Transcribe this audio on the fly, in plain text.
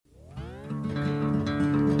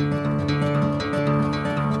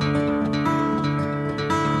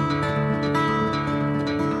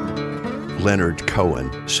Leonard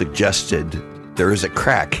Cohen suggested there is a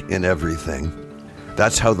crack in everything.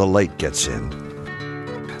 That's how the light gets in.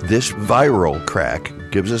 This viral crack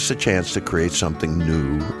gives us a chance to create something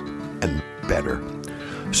new and better.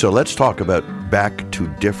 So let's talk about back to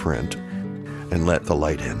different and let the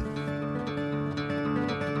light in.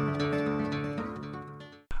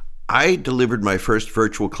 I delivered my first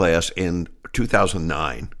virtual class in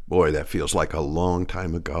 2009. Boy, that feels like a long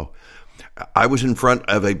time ago. I was in front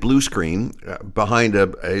of a blue screen behind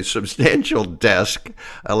a substantial desk,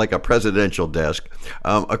 like a presidential desk.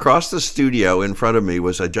 Across the studio in front of me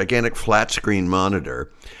was a gigantic flat screen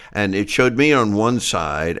monitor, and it showed me on one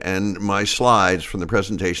side and my slides from the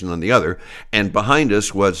presentation on the other, and behind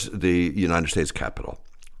us was the United States Capitol.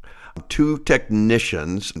 Two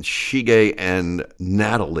technicians, Shige and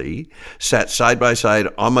Natalie, sat side by side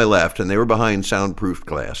on my left, and they were behind soundproofed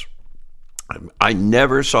glass. I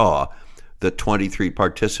never saw the 23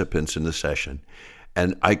 participants in the session,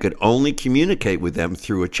 and I could only communicate with them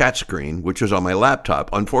through a chat screen, which was on my laptop.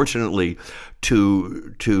 Unfortunately,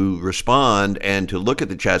 to respond and to look at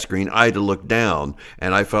the chat screen, I had to look down,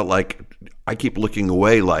 and I felt like I keep looking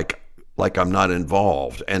away like I'm not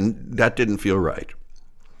involved, and that didn't feel right.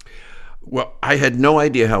 Well, I had no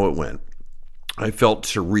idea how it went. I felt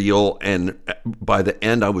surreal, and by the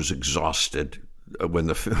end, I was exhausted when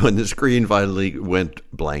the screen finally went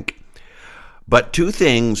blank. But two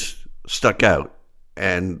things stuck out,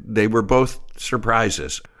 and they were both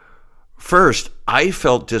surprises. First, I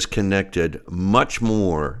felt disconnected much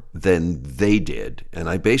more than they did, and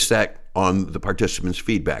I based that on the participants'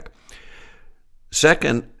 feedback.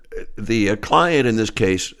 Second, the client in this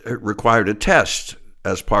case required a test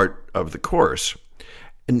as part of the course.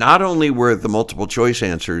 And not only were the multiple choice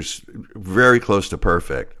answers very close to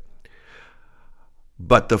perfect,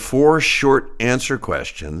 but the 4 short answer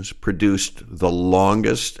questions produced the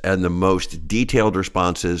longest and the most detailed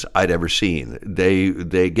responses I'd ever seen.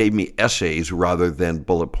 They gave me essays rather than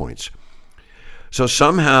bullet points. So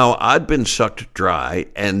somehow I'd been sucked dry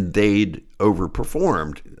and they'd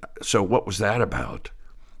overperformed. So what was that about?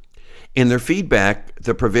 In their feedback,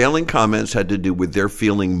 the prevailing comments had to do with their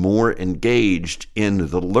feeling more engaged in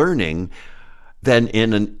the learning than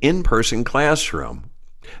in an in-person classroom,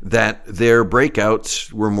 that their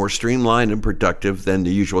breakouts were more streamlined and productive than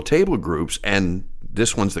the usual table groups, and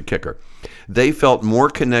this one's the kicker. They felt more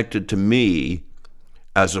connected to me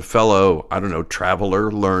as a fellow,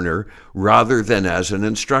 traveler, learner, rather than as an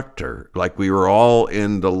instructor. Like we were all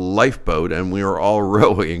in the lifeboat and we were all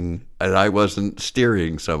rowing and I wasn't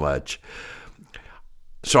steering so much.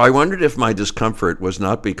 So I wondered if my discomfort was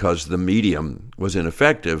not because the medium was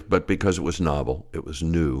ineffective, but because it was novel, it was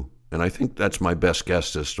new. And I think that's my best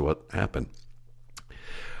guess as to what happened.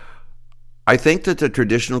 I think that the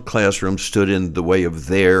traditional classroom stood in the way of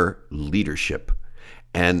their leadership,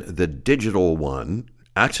 and the digital one,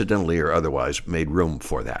 accidentally or otherwise, made room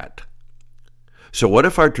for that. So what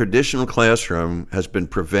if our traditional classroom has been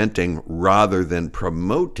preventing rather than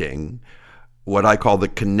promoting what I call the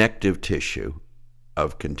connective tissue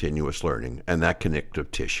of continuous learning? And that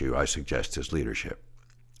connective tissue, I suggest, is leadership.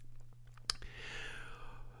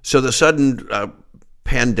 So the sudden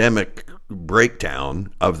pandemic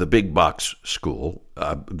breakdown of the big box school,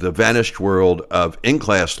 the vanished world of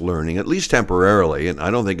in-class learning, at least temporarily, and I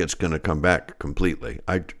don't think it's going to come back completely.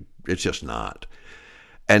 It's just not.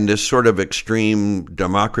 And this sort of extreme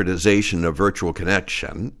democratization of virtual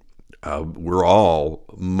connection, we're all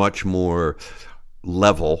much more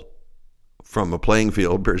level from a playing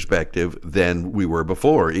field perspective than we were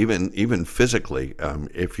before, even physically.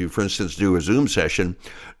 If you, for instance, do a Zoom session,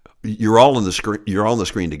 you're all on the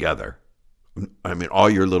screen together. I mean, all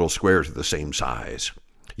your little squares are the same size.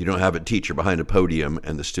 You don't have a teacher behind a podium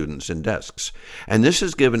and the students in desks. And this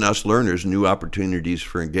has given us learners new opportunities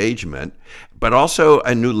for engagement, but also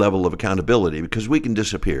a new level of accountability, because we can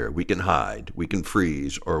disappear, we can hide, we can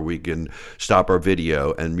freeze, or we can stop our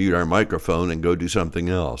video and mute our microphone and go do something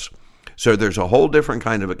else. So there's a whole different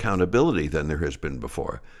kind of accountability than there has been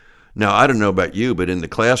before. Now, I don't know about you, but in the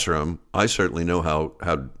classroom, I certainly know how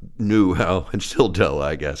and still do,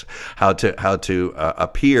 I guess, how to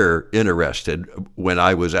appear interested when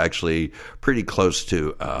I was actually pretty close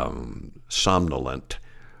to somnolent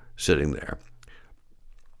sitting there.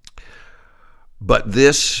 But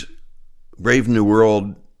this brave new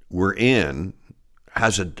world we're in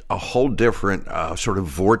has a whole different sort of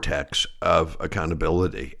vortex of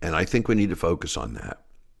accountability, and I think we need to focus on that.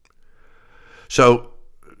 So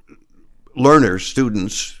learners,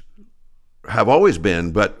 students, have always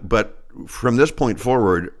been, but from this point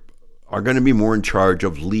forward, are going to be more in charge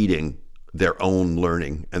of leading their own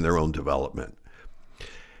learning and their own development.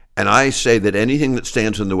 And I say that anything that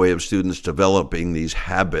stands in the way of students developing these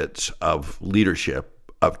habits of leadership,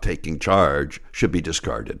 of taking charge, should be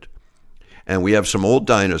discarded. And we have some old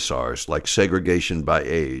dinosaurs like segregation by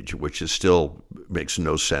age, which is still makes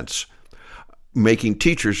no sense, making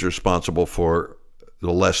teachers responsible for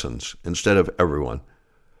the lessons instead of everyone,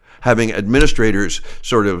 having administrators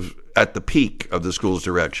sort of at the peak of the school's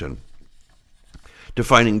direction,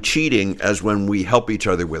 defining cheating as when we help each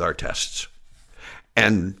other with our tests.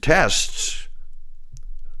 And tests,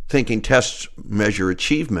 thinking tests measure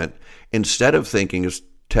achievement instead of thinking of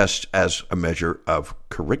tests as a measure of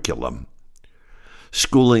curriculum.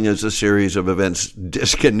 Schooling is a series of events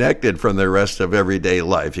disconnected from the rest of everyday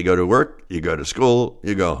life. You go to work, you go to school,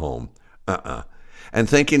 you go home. And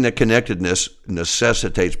thinking that connectedness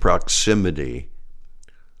necessitates proximity.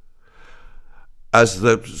 As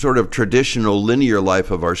the sort of traditional linear life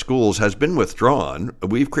of our schools has been withdrawn,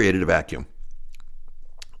 we've created a vacuum.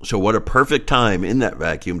 So what a perfect time in that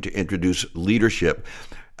vacuum to introduce leadership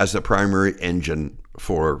as the primary engine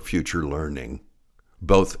for future learning,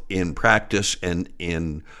 both in practice and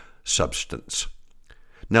in substance.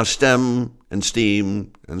 Now, STEM and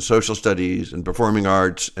STEAM and social studies and performing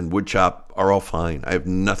arts and woodshop are all fine. I have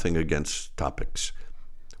nothing against topics.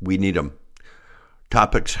 We need them.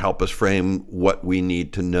 Topics help us frame what we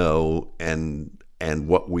need to know and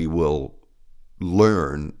what we will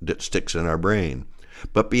learn that sticks in our brain.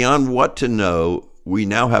 But beyond what to know, we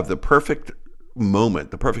now have the perfect moment,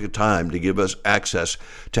 the perfect time to give us access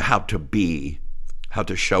to how to be, how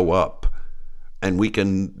to show up. And we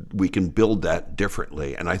can build that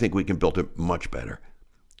differently. And I think we can build it much better.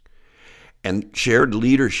 And shared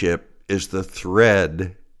leadership is the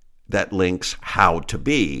thread that links how to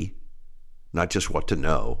be, not just what to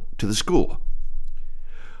know, to the school.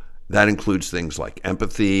 That includes things like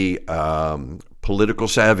empathy, political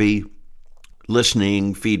savvy,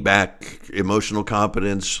 listening, feedback, emotional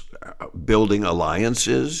competence, building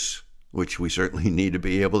alliances, which we certainly need to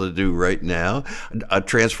be able to do right now,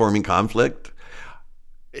 transforming conflict,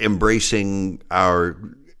 embracing our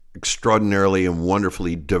extraordinarily and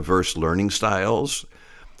wonderfully diverse learning styles,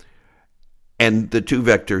 and the two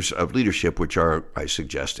vectors of leadership, which are, I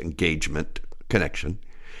suggest, engagement, connection,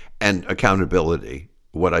 and accountability,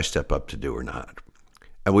 what I step up to do or not.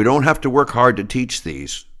 And we don't have to work hard to teach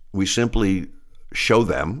these. We simply show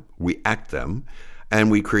them, we act them,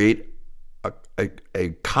 and we create a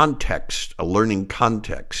context, a learning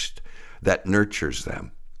context that nurtures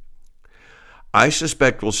them. I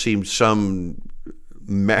suspect we'll see some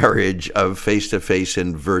marriage of face-to-face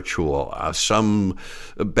and virtual, some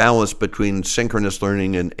balance between synchronous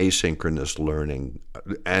learning and asynchronous learning.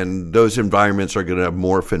 And those environments are going to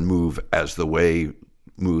morph and move as the way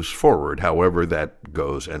moves forward, however that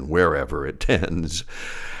goes and wherever it tends.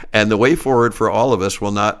 And the way forward for all of us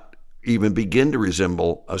will not even begin to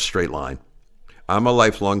resemble a straight line. I'm a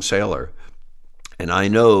lifelong sailor, and I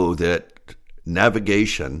know that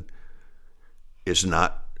navigation is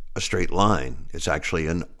not a straight line. It's actually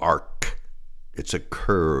an arc. It's a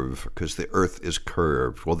curve because the earth is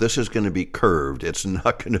curved. Well, this is going to be curved. It's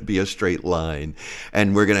not going to be a straight line.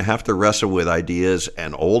 And we're going to have to wrestle with ideas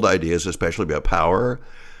and old ideas, especially about power,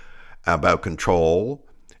 about control,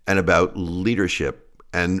 and about leadership.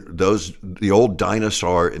 And the old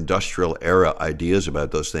dinosaur industrial era ideas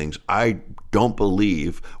about those things, I don't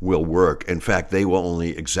believe will work. In fact, they will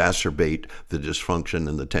only exacerbate the dysfunction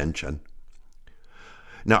and the tension.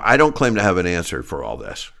 Now, I don't claim to have an answer for all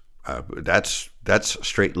this. That's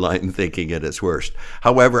straight line thinking at its worst.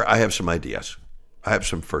 However, I have some ideas. I have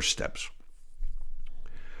some first steps.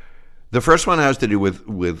 The first one has to do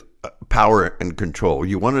with power and control.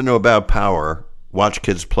 You want to know about power, watch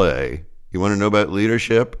kids play. You want to know about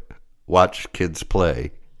leadership, watch kids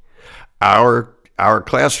play. Our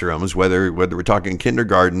classrooms, whether we're talking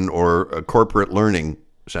kindergarten or corporate learning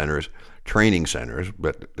centers, training centers,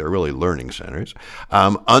 but they're really learning centers,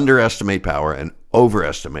 underestimate power and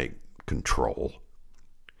overestimate control.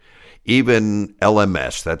 Even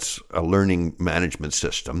LMS, that's a learning management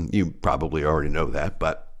system. You probably already know that,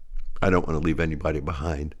 but I don't want to leave anybody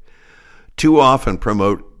behind. Too often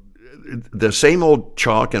promote the same old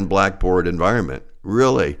chalk and blackboard environment,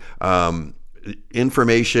 really.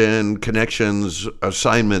 Information, connections,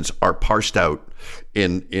 assignments are parsed out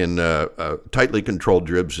in tightly controlled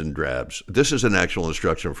dribs and drabs. This is an actual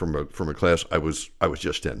instruction from a class I was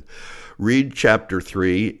just in. Read chapter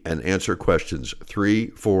 3 and answer questions 3,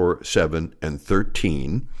 4, 7, and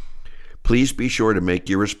 13. Please be sure to make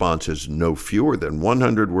your responses no fewer than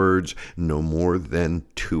 100 words, no more than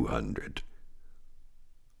 200.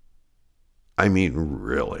 I mean,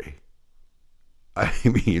 really.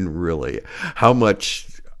 How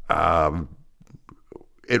much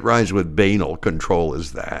it rhymes with banal. Control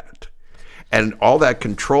is that. And all that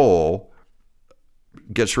control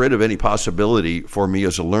gets rid of any possibility for me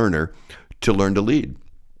as a learner to learn to lead.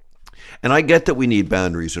 And I get that we need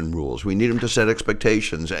boundaries and rules. We need them to set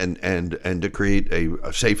expectations and to create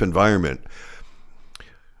a safe environment.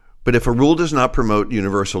 But if a rule does not promote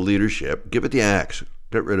universal leadership, give it the axe.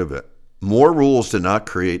 Get rid of it. More rules do not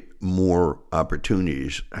create more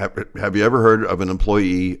opportunities. Have you ever heard of an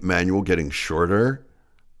employee manual getting shorter?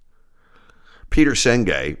 Peter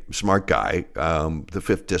Senge, smart guy, The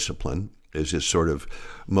Fifth Discipline is his sort of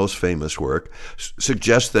most famous work,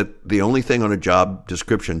 suggests that the only thing on a job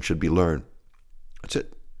description should be learn. That's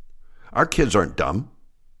it. Our kids aren't dumb.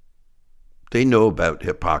 They know about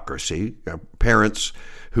hypocrisy. Parents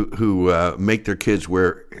who make their kids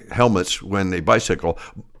wear helmets when they bicycle,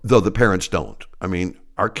 though the parents don't. I mean,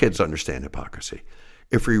 our kids understand hypocrisy.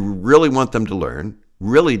 If we really want them to learn,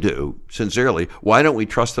 really do, sincerely, why don't we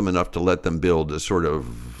trust them enough to let them build a sort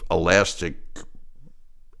of elastic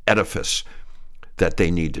edifice that they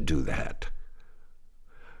need to do that?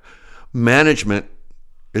 Management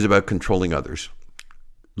is about controlling others.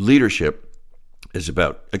 Leadership is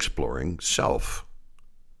about exploring self.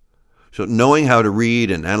 So knowing how to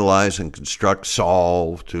read and analyze and construct,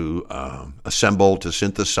 solve, to assemble, to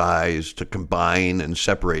synthesize, to combine and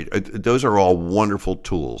separate, those are all wonderful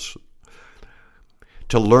tools.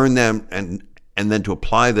 To learn them and then to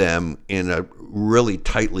apply them in a really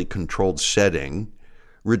tightly controlled setting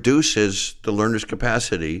reduces the learner's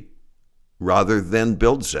capacity rather than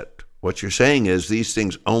builds it. What you're saying is these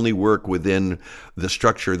things only work within the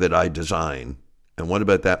structure that I design. And what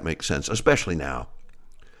about that makes sense, especially now?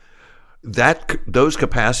 Those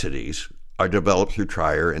capacities are developed through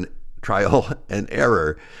trial and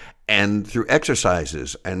error and through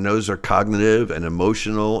exercises. And those are cognitive and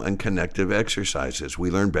emotional and connective exercises.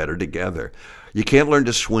 We learn better together. You can't learn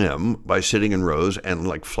to swim by sitting in rows and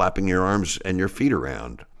like flapping your arms and your feet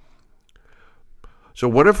around. So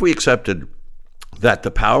what if we accepted that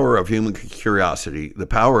the power of human curiosity, the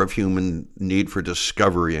power of human need for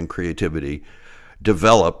discovery and creativity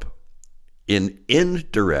develop in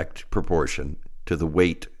indirect proportion to the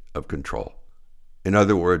weight of control? In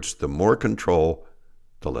other words, the more control,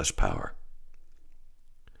 the less power.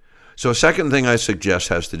 So a second thing I suggest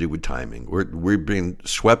has to do with timing. We're being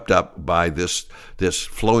swept up by this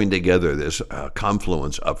flowing together, this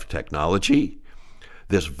confluence of technology,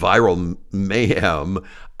 this viral mayhem,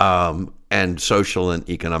 and social and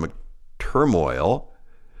economic turmoil,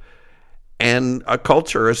 and a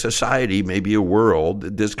culture, a society, maybe a world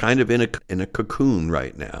that's kind of in a cocoon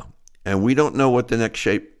right now. And we don't know what the next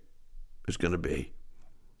shape is going to be.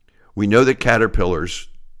 We know that caterpillars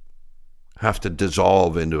have to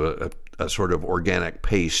dissolve into a sort of organic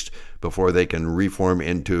paste before they can reform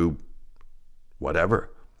into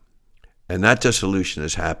whatever. And that dissolution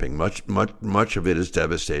is happening. Much of it is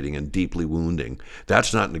devastating and deeply wounding.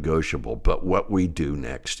 That's not negotiable. But what we do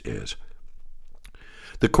next is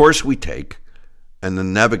the course we take and the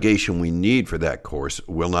navigation we need for that course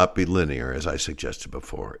will not be linear, as I suggested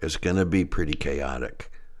before. It's going to be pretty chaotic.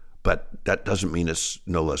 But that doesn't mean it's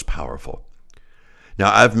no less powerful.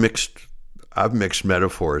 Now, I've mixed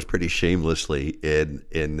metaphors pretty shamelessly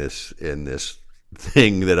in this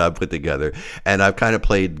thing that I've put together, and I've kind of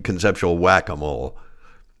played conceptual whack-a-mole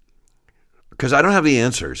because I don't have the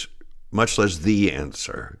answers, much less the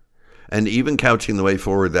answer. And even couching the way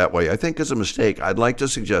forward that way, I think, is a mistake. I'd like to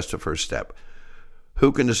suggest a first step.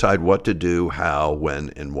 Who can decide what to do, how, when,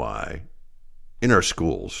 and why? In our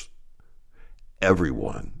schools,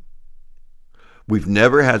 everyone. We've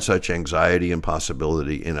never had such anxiety and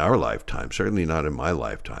possibility in our lifetime, certainly not in my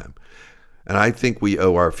lifetime. And I think we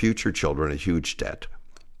owe our future children a huge debt.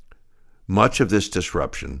 Much of this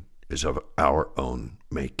disruption is of our own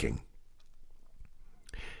making.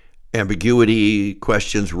 Ambiguity,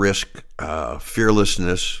 questions, risk,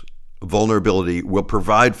 fearlessness, vulnerability will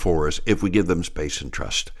provide for us if we give them space and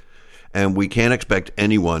trust. And we can't expect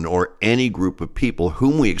anyone or any group of people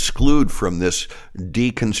whom we exclude from this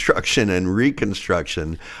deconstruction and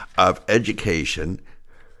reconstruction of education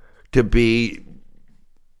to be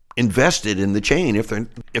invested in the chain if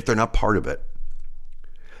they're not part of it.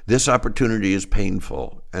 This opportunity is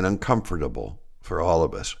painful and uncomfortable for all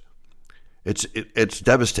of us. It's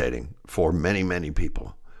devastating for many, many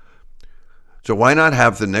people. So why not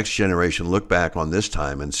have the next generation look back on this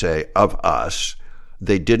time and say, of us,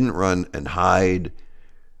 they didn't run and hide,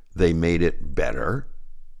 they made it better,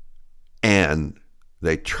 and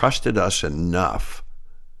they trusted us enough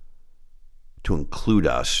to include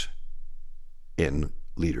us in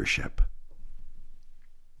leadership.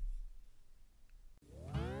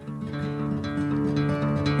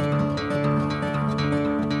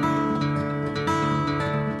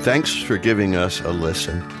 Thanks for giving us a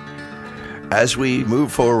listen. As we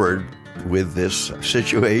move forward with this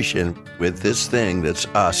situation, with this thing that's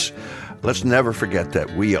us, let's never forget that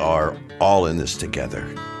we are all in this together.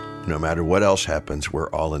 No matter what else happens, we're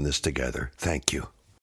all in this together. Thank you.